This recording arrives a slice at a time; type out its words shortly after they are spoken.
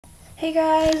Hey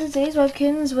guys, it's A's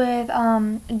Webkins with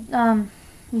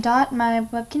Dot, my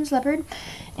Webkins leopard,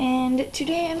 and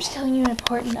today I'm just telling you an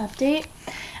important update.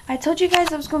 I told you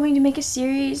guys I was going to make a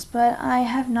series, but I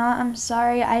have not. I'm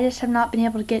sorry, I just have not been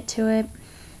able to get to it.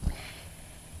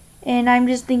 And I'm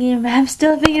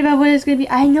still thinking about what it's going to be.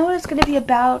 I know what it's going to be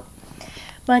about,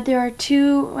 but there are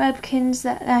two Webkins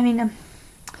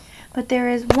but there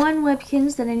is one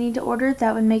Webkins that I need to order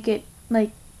that would make it,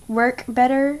 work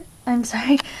better. I'm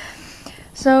sorry.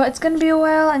 So it's gonna be a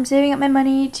while. I'm saving up my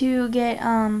money to get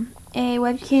a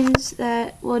Webkins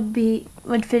that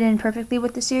would fit in perfectly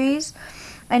with the series.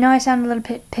 I know I sound a little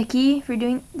bit picky for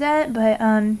doing that, but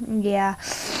yeah.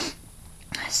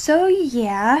 So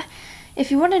yeah, if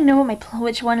you want to know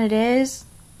which one it is,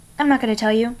 I'm not gonna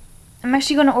tell you. I'm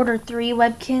actually gonna order 3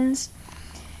 Webkins,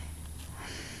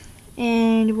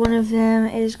 and one of them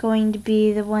is going to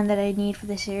be the one that I need for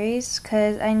the series,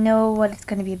 because I know what it's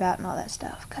gonna be about and all that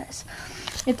stuff. Because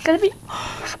it's gonna be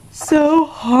so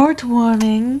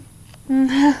heartwarming.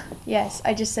 Yes,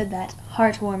 I just said that.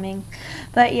 Heartwarming.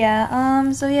 But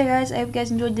yeah, so yeah guys, I hope you guys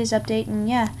enjoyed this update, and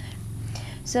yeah.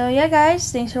 So yeah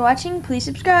guys, thanks for watching. Please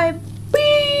subscribe. Bye!